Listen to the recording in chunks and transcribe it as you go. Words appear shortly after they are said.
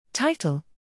Title: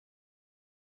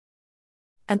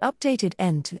 An updated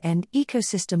end-to-end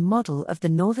ecosystem model of the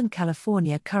Northern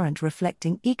California current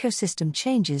reflecting ecosystem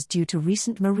changes due to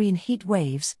recent marine heat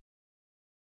waves.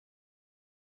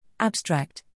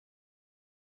 Abstract: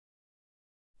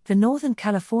 The Northern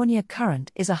California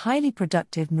current is a highly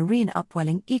productive marine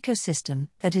upwelling ecosystem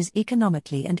that is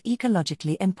economically and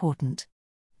ecologically important.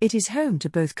 It is home to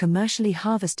both commercially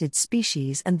harvested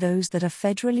species and those that are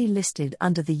federally listed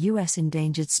under the U.S.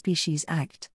 Endangered Species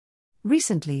Act.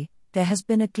 Recently, there has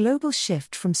been a global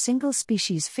shift from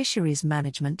single-species fisheries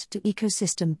management to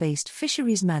ecosystem-based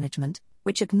fisheries management,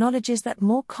 which acknowledges that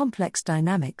more complex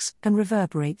dynamics can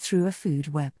reverberate through a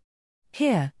food web.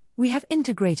 Here, we have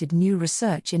integrated new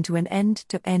research into an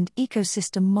end-to-end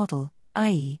ecosystem model,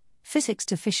 i.e., physics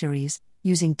to fisheries,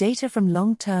 using data from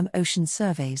long-term ocean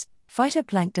surveys,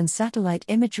 phytoplankton satellite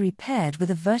imagery paired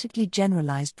with a vertically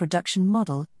generalized production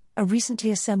model, a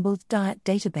recently assembled diet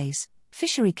database,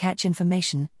 fishery catch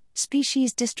information,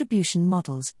 species distribution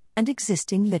models, and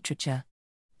existing literature.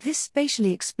 This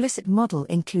spatially explicit model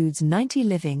includes 90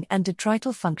 living and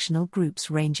detrital functional groups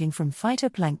ranging from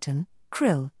phytoplankton,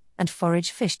 krill, and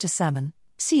forage fish to salmon,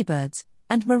 seabirds,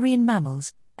 and marine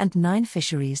mammals, and 9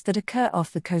 fisheries that occur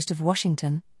off the coast of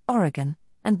Washington, Oregon,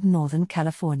 and Northern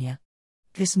California.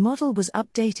 This model was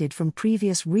updated from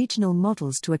previous regional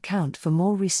models to account for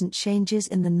more recent changes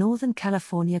in the Northern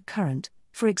California current,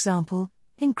 for example,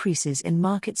 increases in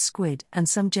market squid and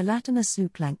some gelatinous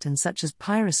zooplankton such as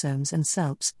pyrosomes and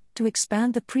salps, to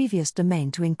expand the previous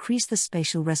domain to increase the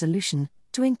spatial resolution,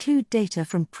 to include data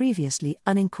from previously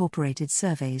unincorporated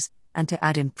surveys, and to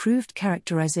add improved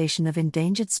characterization of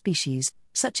endangered species,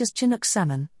 such as Chinook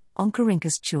salmon,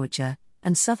 Oncorhynchus tchuocha,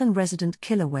 and southern resident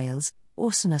killer whales,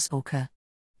 Orcinus orca.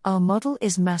 Our model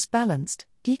is mass-balanced,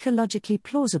 ecologically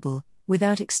plausible,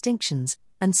 without extinctions,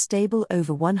 and stable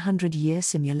over 100-year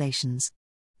simulations.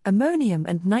 Ammonium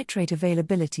and nitrate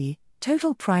availability,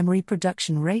 total primary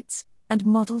production rates, and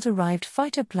model-derived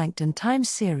phytoplankton time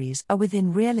series are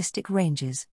within realistic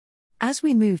ranges. As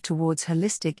we move towards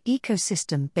holistic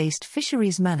ecosystem-based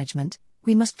fisheries management,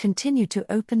 we must continue to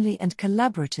openly and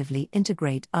collaboratively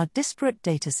integrate our disparate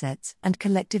datasets and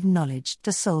collective knowledge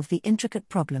to solve the intricate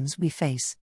problems we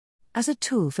face. As a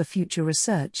tool for future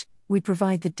research, we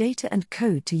provide the data and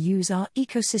code to use our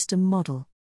ecosystem model.